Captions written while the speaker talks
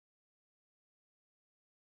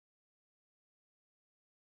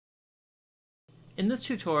In this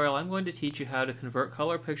tutorial, I'm going to teach you how to convert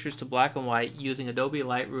color pictures to black and white using Adobe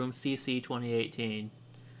Lightroom CC 2018.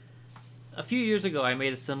 A few years ago, I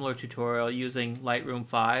made a similar tutorial using Lightroom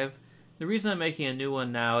 5. The reason I'm making a new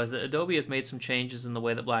one now is that Adobe has made some changes in the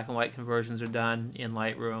way that black and white conversions are done in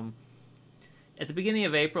Lightroom. At the beginning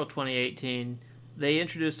of April 2018, they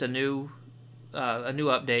introduced a new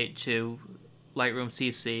update to Lightroom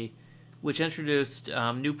CC, which introduced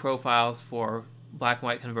new profiles for black and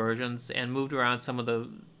white conversions and moved around some of the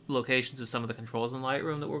locations of some of the controls in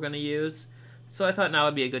Lightroom that we're going to use. So I thought now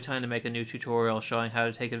would be a good time to make a new tutorial showing how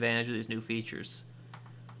to take advantage of these new features.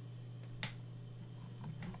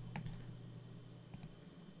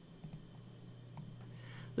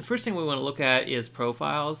 The first thing we want to look at is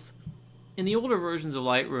profiles. In the older versions of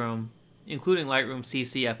Lightroom, including Lightroom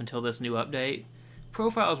CC up until this new update,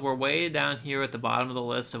 profiles were way down here at the bottom of the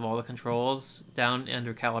list of all the controls, down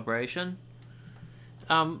under calibration.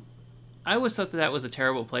 I always thought that was a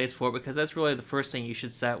terrible place for it because that's really the first thing you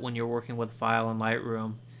should set when you're working with a file in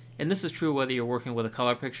Lightroom. And this is true whether you're working with a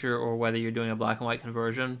color picture or whether you're doing a black and white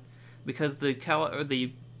conversion, because the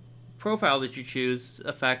profile that you choose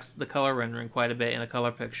affects the color rendering quite a bit in a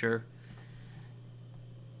color picture.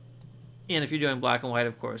 And if you're doing black and white,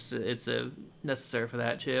 of course, it's necessary for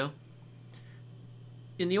that too.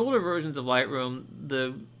 In the older versions of Lightroom,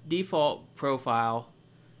 the default profile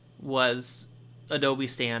was Adobe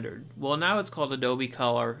Standard. Well, now it's called Adobe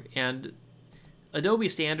Color, and Adobe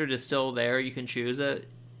Standard is still there. You can choose it.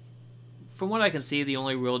 From what I can see, the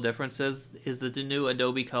only real difference is that the new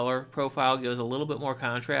Adobe Color profile gives a little bit more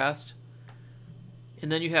contrast.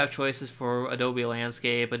 And then you have choices for Adobe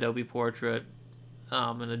Landscape, Adobe Portrait,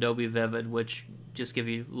 and Adobe Vivid, which just give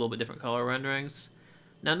you a little bit different color renderings.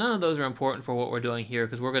 Now, none of those are important for what we're doing here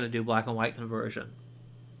because we're going to do black and white conversion.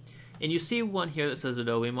 And you see one here that says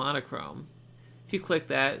Adobe Monochrome. If you click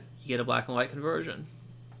that, you get a black and white conversion.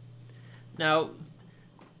 Now,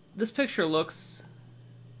 this picture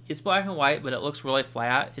it's black and white, but it looks really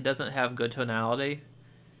flat. It doesn't have good tonality.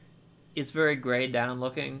 It's very grayed down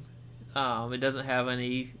looking. It doesn't have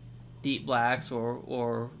any deep blacks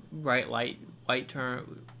or bright white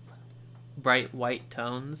tones.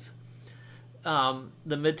 The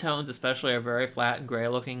midtones especially are very flat and gray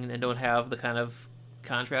looking and don't have the kind of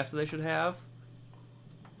contrast that they should have.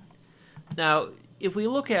 Now, if we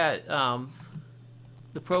look at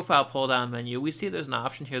the profile pull-down menu, we see there's an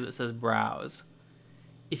option here that says Browse.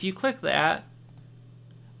 If you click that,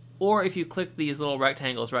 or if you click these little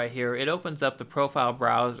rectangles right here, it opens up the profile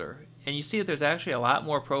browser. And you see that there's actually a lot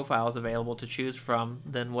more profiles available to choose from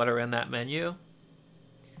than what are in that menu.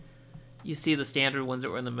 You see the standard ones that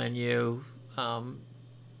were in the menu,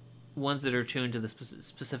 ones that are tuned to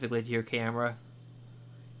specifically to your camera.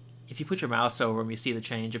 If you put your mouse over them, you see the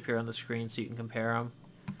change appear on the screen so you can compare them.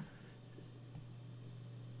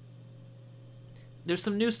 There's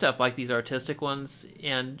some new stuff like these artistic ones,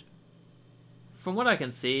 and from what I can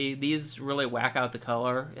see, these really whack out the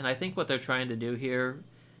color, and I think what they're trying to do here,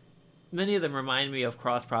 many of them remind me of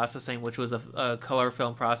cross-processing, which was a color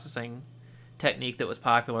film processing technique that was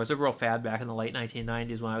popular. It was a real fad back in the late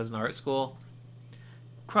 1990s when I was in art school.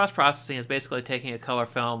 Cross-processing is basically taking a color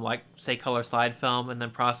film, like, say, color slide film, and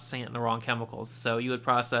then processing it in the wrong chemicals. So you would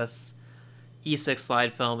process E6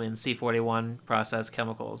 slide film in C41 process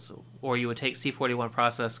chemicals, or you would take C41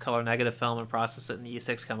 process color negative film and process it in the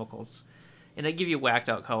E6 chemicals. And it'd give you whacked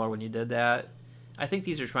out color when you did that. I think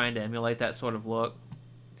these are trying to emulate that sort of look.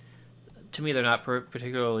 To me, they're not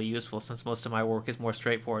particularly useful since most of my work is more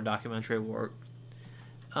straightforward documentary work.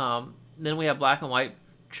 Then we have black and white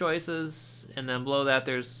choices, and then below that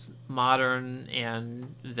there's modern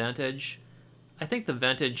and vintage. I think the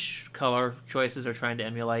vintage color choices are trying to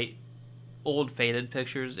emulate old faded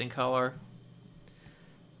pictures in color.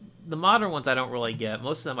 The modern ones I don't really get.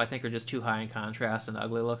 Most of them I think are just too high in contrast and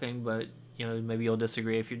ugly looking, but you know, maybe you'll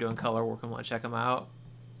disagree if you're doing color work and want to check them out.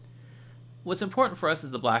 What's important for us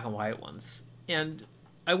is the black and white ones, and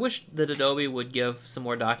I wish that Adobe would give some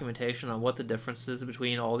more documentation on what the differences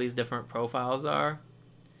between all these different profiles are.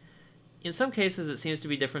 In some cases it seems to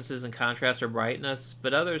be differences in contrast or brightness,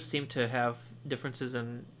 but others seem to have differences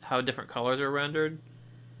in how different colors are rendered.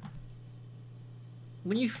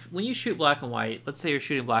 When you shoot black and white, let's say you're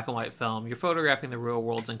shooting black and white film, you're photographing the real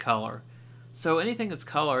worlds in color. So anything that's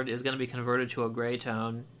colored is going to be converted to a gray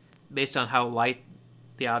tone based on how light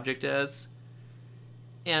the object is.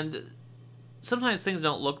 And sometimes things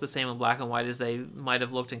don't look the same in black and white as they might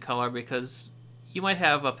have looked in color, because you might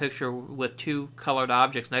have a picture with two colored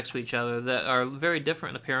objects next to each other that are very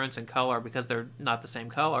different in appearance and color because they're not the same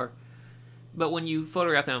color. But when you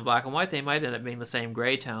photograph them in black and white, they might end up being the same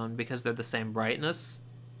gray tone because they're the same brightness.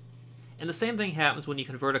 And the same thing happens when you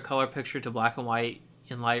convert a color picture to black and white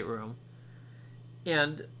in Lightroom.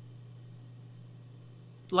 And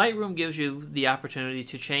Lightroom gives you the opportunity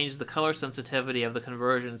to change the color sensitivity of the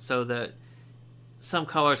conversion so that some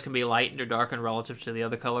colors can be lightened or darkened relative to the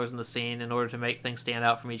other colors in the scene in order to make things stand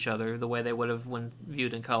out from each other the way they would have when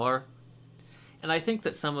viewed in color. And I think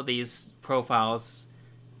that some of these profiles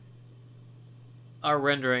are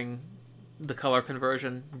rendering the color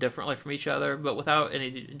conversion differently from each other, but without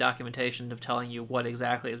any documentation of telling you what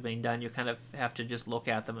exactly is being done, you kind of have to just look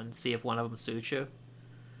at them and see if one of them suits you.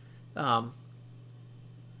 Now,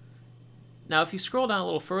 if you scroll down a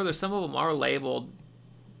little further, some of them are labeled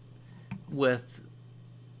with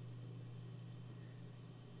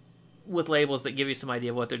labels that give you some idea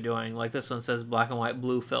of what they're doing. Like this one says black and white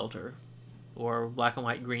blue filter, or black and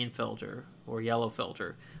white green filter, or yellow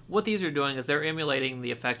filter. What these are doing is they're emulating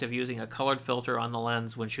the effect of using a colored filter on the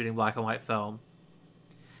lens when shooting black and white film.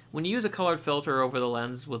 When you use a colored filter over the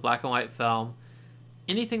lens with black and white film,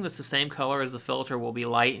 anything that's the same color as the filter will be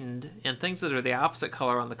lightened, and things that are the opposite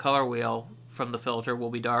color on the color wheel from the filter will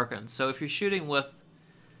be darkened. So if you're shooting with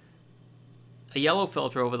a yellow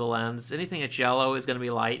filter over the lens, anything that's yellow is going to be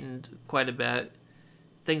lightened quite a bit.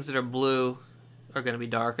 Things that are blue are going to be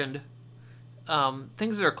darkened.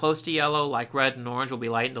 Things that are close to yellow, like red and orange, will be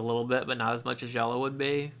lightened a little bit, but not as much as yellow would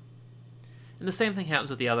be. And the same thing happens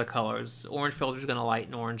with the other colors. Orange filter is going to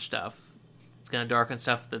lighten orange stuff. It's going to darken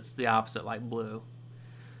stuff that's the opposite, like blue.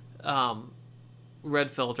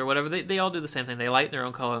 Red filter, whatever, they all do the same thing. They lighten their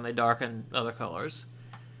own color and they darken other colors.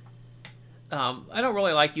 I don't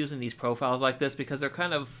really like using these profiles like this because they're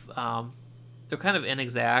kind of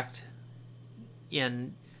inexact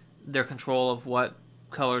in their control of what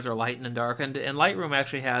colors are lightened and darkened. And Lightroom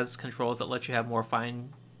actually has controls that let you have more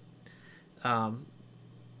fine. How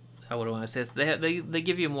would I want to say this? They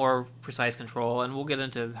give you more precise control, and we'll get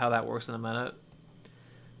into how that works in a minute.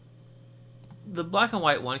 The black and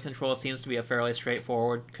white one control seems to be a fairly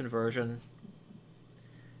straightforward conversion,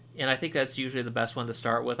 and I think that's usually the best one to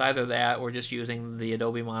start with. Either that or just using the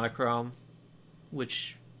Adobe monochrome,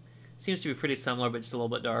 which seems to be pretty similar but just a little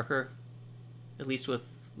bit darker, at least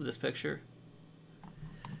with this picture.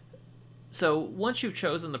 So once you've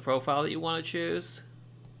chosen the profile that you want to choose,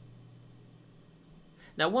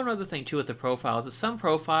 now one other thing too with the profiles is some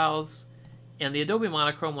profiles, and the Adobe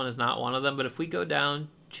monochrome one is not one of them, but if we go down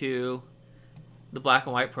to the black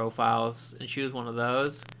and white profiles and choose one of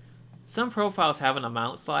those, some profiles have an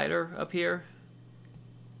amount slider up here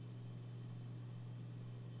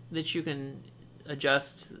that you can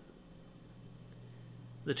adjust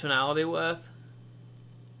the tonality with.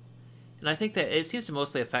 And I think that it seems to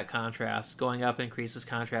mostly affect contrast. Going up increases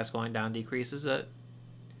contrast, going down decreases it.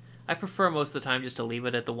 I prefer most of the time just to leave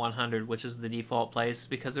it at the 100, which is the default place,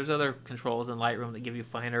 because there's other controls in Lightroom that give you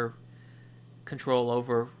finer control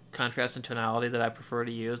over contrast and tonality that I prefer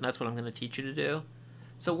to use, and that's what I'm going to teach you to do.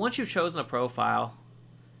 So once you've chosen a profile,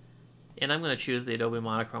 and I'm going to choose the Adobe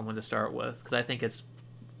monochrome one to start with, because I think it's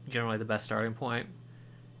generally the best starting point.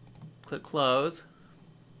 Click close.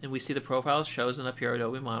 And we see the profiles chosen up here,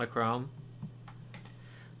 Adobe monochrome.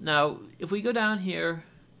 Now, if we go down here,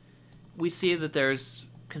 we see that there's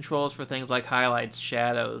controls for things like highlights,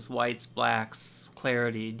 shadows, whites, blacks,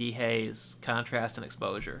 clarity, dehaze, contrast, and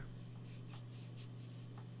exposure.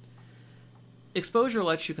 Exposure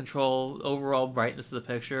lets you control overall brightness of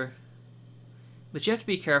the picture, but you have to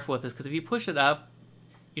be careful with this because if you push it up,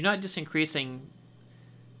 you're not just increasing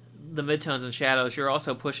the midtones and shadows, you're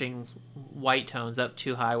also pushing white tones up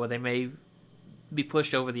too high where they may be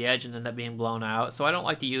pushed over the edge and end up being blown out. So I don't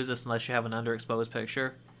like to use this unless you have an underexposed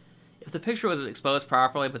picture. If the picture was exposed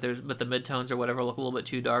properly, but the midtones or whatever look a little bit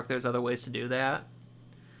too dark, there's other ways to do that.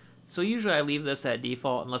 So usually I leave this at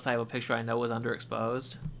default unless I have a picture I know was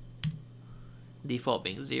underexposed. Default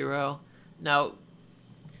being 0. Now,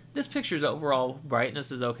 this picture's overall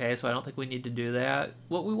brightness is okay, so I don't think we need to do that.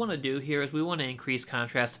 What we want to do here is we want to increase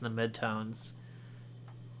contrast in the midtones.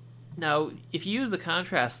 Now, if you use the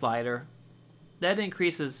contrast slider, that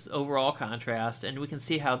increases overall contrast, and we can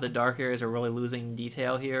see how the dark areas are really losing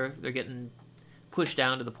detail here. They're getting pushed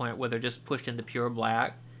down to the point where they're just pushed into pure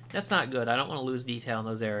black. That's not good. I don't want to lose detail in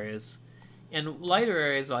those areas. And lighter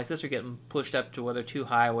areas like this are getting pushed up to where they're too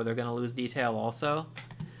high, where they're going to lose detail also.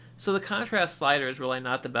 So the contrast slider is really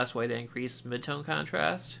not the best way to increase midtone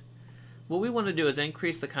contrast. What we want to do is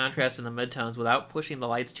increase the contrast in the midtones without pushing the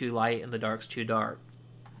lights too light and the darks too dark.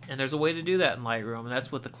 And there's a way to do that in Lightroom, and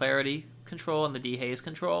that's with the clarity control and the dehaze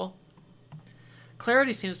control.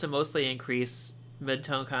 Clarity seems to mostly increase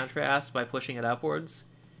midtone contrast by pushing it upwards.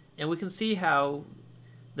 And we can see how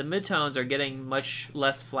the midtones are getting much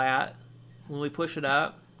less flat when we push it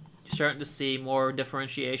up. starting to see more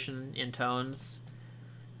differentiation in tones,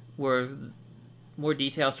 where more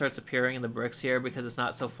detail starts appearing in the bricks here because it's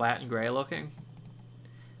not so flat and gray looking.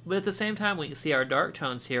 But at the same time, we can see our dark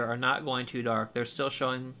tones here are not going too dark. They're still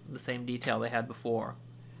showing the same detail they had before.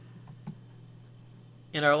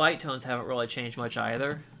 And our light tones haven't really changed much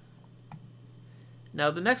either. Now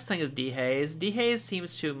the next thing is dehaze. Dehaze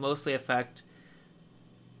seems to mostly affect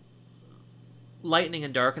lightening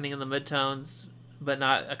and darkening in the midtones, but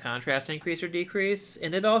not a contrast increase or decrease.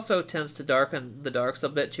 And it also tends to darken the darks a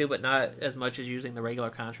bit too, but not as much as using the regular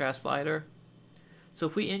contrast slider. So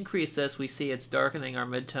if we increase this, we see it's darkening our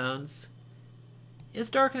midtones. It's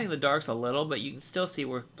darkening the darks a little, but you can still see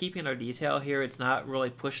we're keeping our detail here. It's not really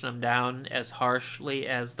pushing them down as harshly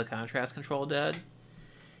as the contrast control did.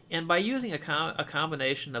 And by using a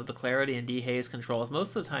combination of the clarity and dehaze controls,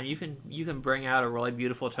 most of the time you can bring out a really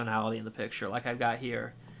beautiful tonality in the picture, like I've got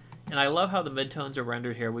here. And I love how the midtones are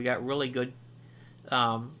rendered here. We got really good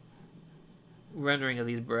rendering of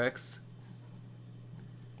these bricks.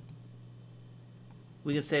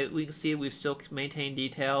 We can see we've still maintained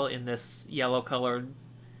detail in this yellow colored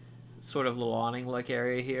sort of little awning-like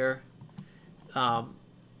area here. Our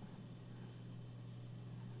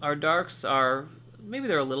darks are, maybe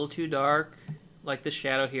they're a little too dark. Like this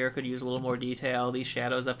shadow here could use a little more detail. These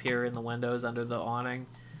shadows up here in the windows under the awning.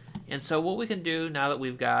 And so what we can do now that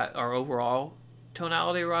we've got our overall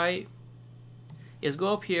tonality right is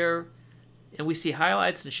go up here and we see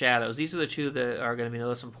highlights and shadows. These are the two that are going to be the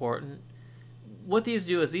most important. What these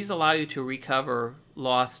do is these allow you to recover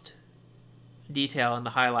lost detail in the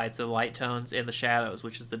highlights of the light tones and the shadows,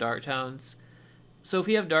 which is the dark tones. So if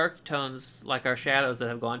you have dark tones like our shadows that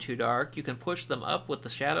have gone too dark, you can push them up with the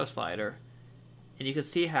shadow slider, and you can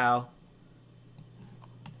see how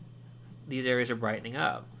these areas are brightening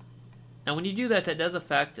up. Now when you do that, that does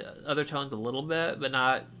affect other tones a little bit, but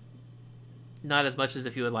not as much as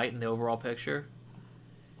if you would lighten the overall picture.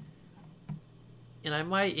 And I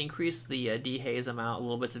might increase the dehaze amount a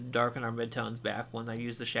little bit to darken our midtones back when I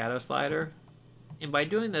use the shadow slider. And by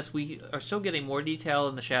doing this, we are still getting more detail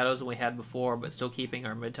in the shadows than we had before, but still keeping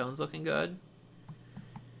our midtones looking good.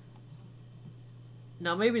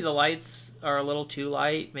 Now maybe the lights are a little too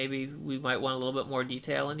light. Maybe we might want a little bit more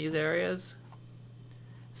detail in these areas.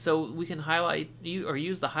 So we can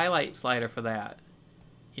use the highlight slider for that.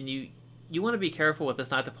 And you want to be careful with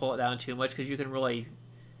this not to pull it down too much, because you can really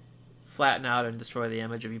flatten out and destroy the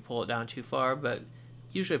image if you pull it down too far, but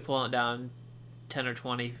usually pulling it down 10 or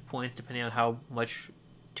 20 points, depending on how much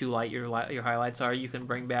too light your highlights are, you can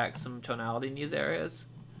bring back some tonality in these areas.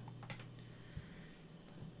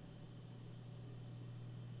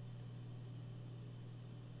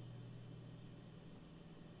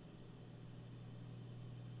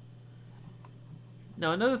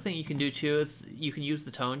 Now another thing you can do too is you can use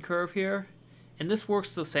the tone curve here. And this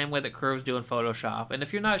works the same way that curves do in Photoshop. And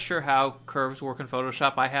if you're not sure how curves work in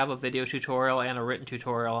Photoshop, I have a video tutorial and a written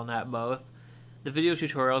tutorial on that both. The video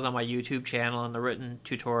tutorial is on my YouTube channel, and the written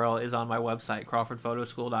tutorial is on my website,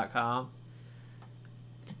 crawfordphotoschool.com.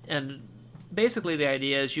 And basically the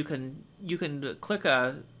idea is you can click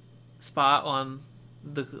a spot on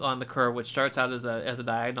the curve, which starts out as a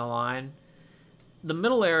diagonal line. The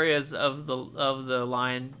middle areas of the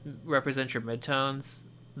line represent your midtones.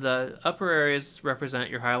 The upper areas represent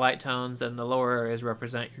your highlight tones, and the lower areas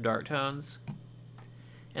represent your dark tones.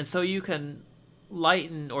 And so you can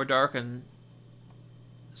lighten or darken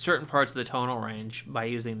certain parts of the tonal range by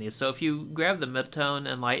using these. So if you grab the midtone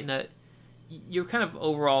and lighten it, you're kind of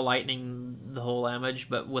overall lightening the whole image,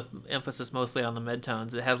 but with emphasis mostly on the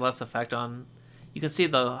midtones. It has less effect on... You can see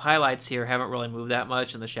the highlights here haven't really moved that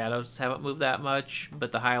much, and the shadows haven't moved that much,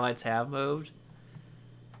 but the highlights have moved.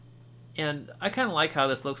 And I kind of like how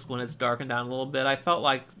this looks when it's darkened down a little bit. I felt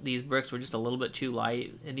like these bricks were just a little bit too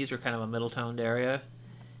light, and these are kind of a middle-toned area.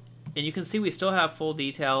 And you can see we still have full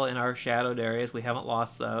detail in our shadowed areas. We haven't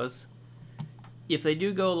lost those. If they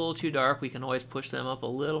do go a little too dark, we can always push them up a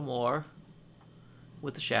little more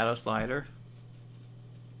with the shadow slider.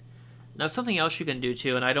 Now something else you can do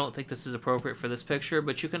too, and I don't think this is appropriate for this picture,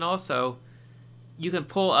 but you can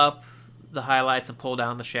pull up the highlights and pull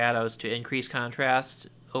down the shadows to increase contrast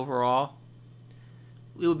overall.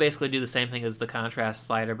 We would basically do the same thing as the contrast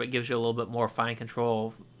slider, but gives you a little bit more fine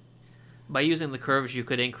control. By using the curves, you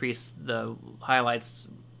could increase the highlights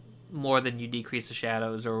more than you decrease the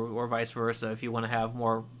shadows, or vice versa, if you want to have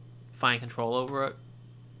more fine control over it.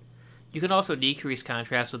 You can also decrease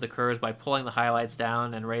contrast with the curves by pulling the highlights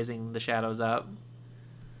down and raising the shadows up.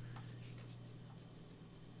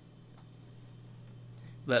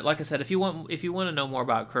 But like I said, if you want to know more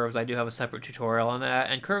about curves, I do have a separate tutorial on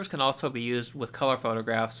that. And curves can also be used with color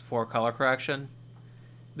photographs for color correction,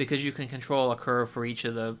 because you can control a curve for each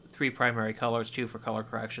of the 3 primary colors too for color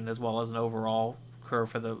correction, as well as an overall curve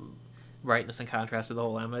for the brightness and contrast of the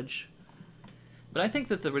whole image. But I think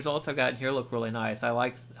that the results I've gotten here look really nice. I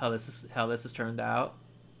like how this has turned out.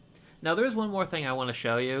 Now there is one more thing I want to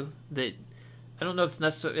show you that I don't know if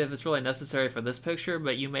it's really necessary for this picture,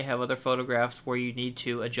 but you may have other photographs where you need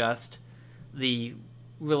to adjust the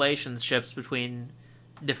relationships between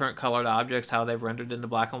different colored objects, how they've rendered into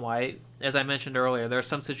black and white. As I mentioned earlier, there are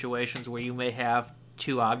some situations where you may have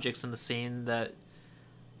 2 objects in the scene that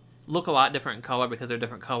look a lot different in color because they're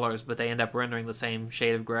different colors, but they end up rendering the same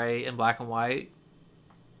shade of gray in black and white.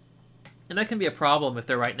 And that can be a problem if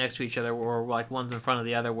they're right next to each other, or like one's in front of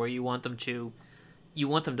the other, where you want them to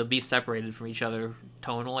be separated from each other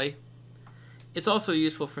tonally. It's also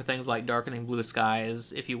useful for things like darkening blue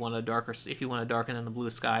skies if you want to darken in the blue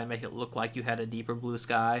sky and make it look like you had a deeper blue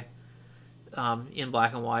sky in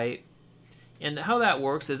black and white. And how that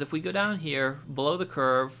works is if we go down here below the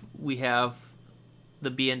curve, we have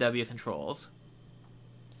the B and W controls.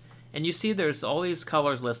 And you see there's all these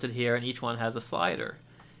colors listed here, and each one has a slider.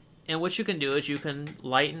 And what you can do is you can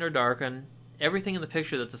lighten or darken everything in the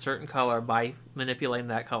picture that's a certain color by manipulating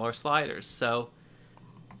that color sliders. So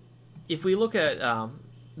if we look at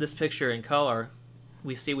this picture in color,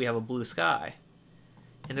 we see we have a blue sky,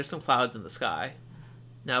 and there's some clouds in the sky.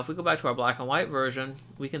 Now if we go back to our black and white version,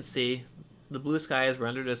 we can see the blue sky is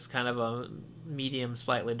rendered as kind of a medium,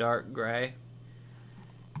 slightly dark gray.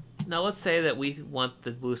 Now let's say that we want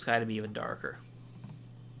the blue sky to be even darker.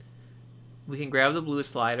 We can grab the blue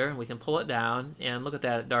slider and we can pull it down, and look at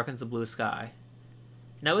that, it darkens the blue sky.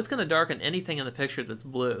 Now it's going to darken anything in the picture that's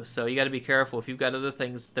blue, so you got to be careful. If you've got other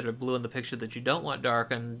things that are blue in the picture that you don't want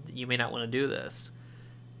darkened, you may not want to do this.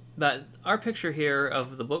 But our picture here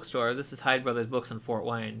of the bookstore, this is Hyde Brothers Books in Fort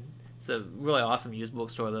Wayne. It's a really awesome used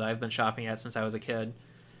bookstore that I've been shopping at since I was a kid.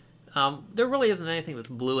 There really isn't anything that's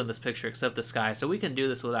blue in this picture except the sky, so we can do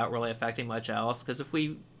this without really affecting much else, because if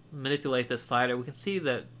we manipulate this slider, we can see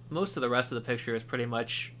that most of the rest of the picture is pretty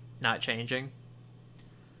much not changing.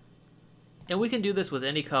 And we can do this with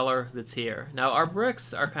any color that's here. Now our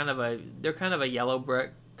bricks are kind of a yellow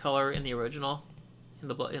brick color in the original,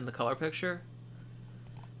 in the color picture.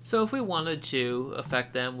 So if we wanted to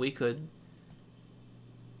affect them, we could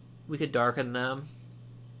darken them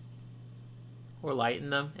or lighten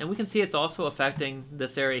them. And we can see it's also affecting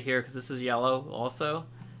this area here because this is yellow also.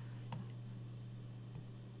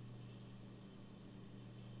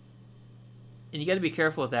 And you got to be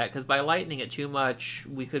careful with that, because by lightening it too much,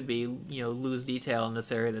 we could lose detail in this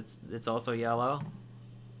area that's also yellow.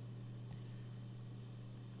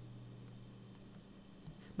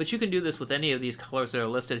 But you can do this with any of these colors that are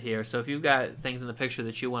listed here. So if you've got things in the picture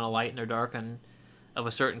that you want to lighten or darken of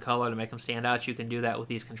a certain color to make them stand out, you can do that with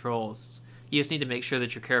these controls. You just need to make sure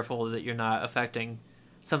that you're careful that you're not affecting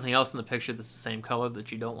something else in the picture that's the same color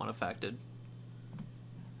that you don't want affected.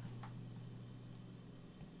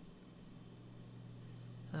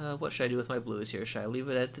 What should I do with my blues here? Should I leave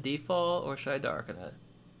it at the default, or should I darken it?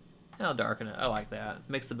 I'll darken it. I like that.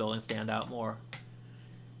 Makes the building stand out more.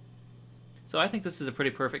 So I think this is a pretty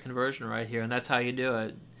perfect conversion right here, and that's how you do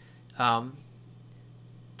it.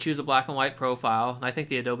 Choose a black and white profile, and I think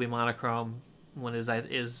the Adobe monochrome one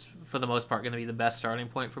is for the most part going to be the best starting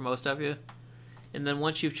point for most of you. And then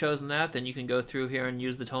once you've chosen that, then you can go through here and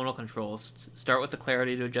use the tonal controls. Start with the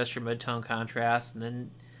clarity to adjust your mid-tone contrast, and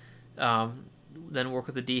then work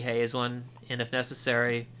with the dehaze one, and if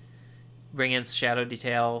necessary, bring in shadow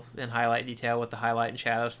detail and highlight detail with the highlight and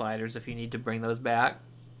shadow sliders if you need to bring those back.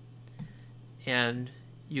 And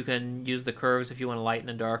you can use the curves if you want to lighten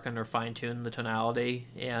and darken or fine-tune the tonality,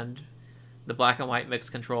 and the black and white mix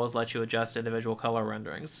controls let you adjust individual color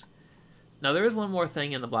renderings. Now there is one more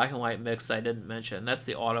thing in the black and white mix I didn't mention. That's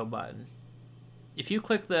the auto button. If you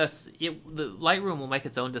click this, the Lightroom will make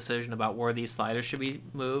its own decision about where these sliders should be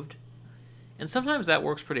moved. And sometimes that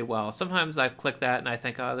works pretty well. Sometimes I've clicked that and I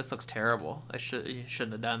think, oh, this looks terrible. You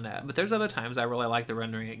shouldn't have done that. But there's other times I really like the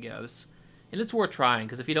rendering it gives. And it's worth trying,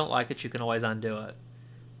 because if you don't like it, you can always undo it.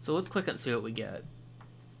 So let's click it and see what we get.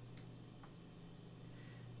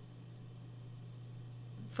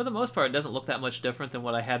 For the most part, it doesn't look that much different than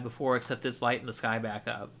what I had before, except it's lightened the sky back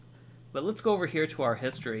up. But let's go over here to our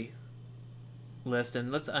history list,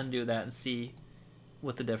 and let's undo that and see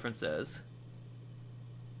what the difference is.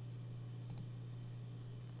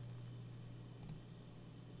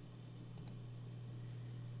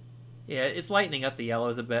 Yeah, it's lightening up the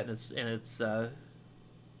yellows a bit, and it's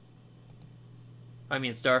I mean,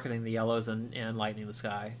 it's darkening the yellows and lightening the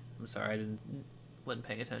sky. I'm sorry, wasn't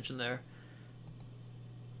paying attention there.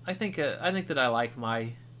 I think that I think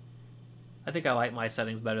I like my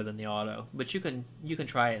settings better than the auto, but you can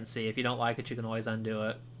try it and see. If you don't like it, you can always undo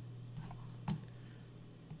it.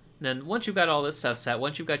 Then once you've got all this stuff set,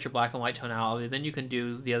 once you've got your black and white tonality, then you can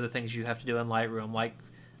do the other things you have to do in Lightroom, like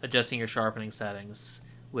adjusting your sharpening settings,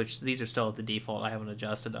 which these are still at the default. I haven't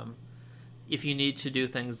adjusted them. If you need to do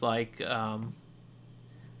things like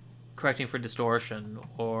correcting for distortion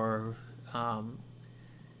or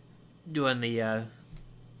doing the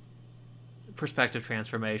perspective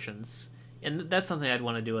transformations. And that's something I'd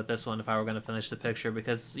want to do with this one if I were going to finish the picture,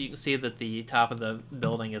 because you can see that the top of the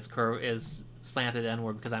building is slanted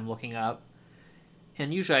inward because I'm looking up.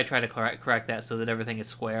 And usually I try to correct that so that everything is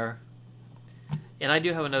square. And I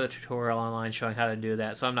do have another tutorial online showing how to do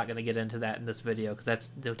that, so I'm not going to get into that in this video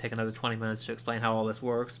because it'll take another 20 minutes to explain how all this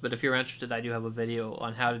works. But if you're interested, I do have a video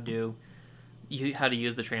on how to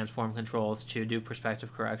use the transform controls to do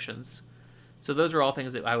perspective corrections. So those are all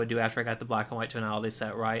things that I would do after I got the black and white tonality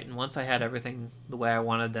set right. And once I had everything the way I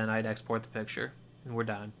wanted, then I'd export the picture, and we're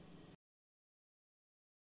done.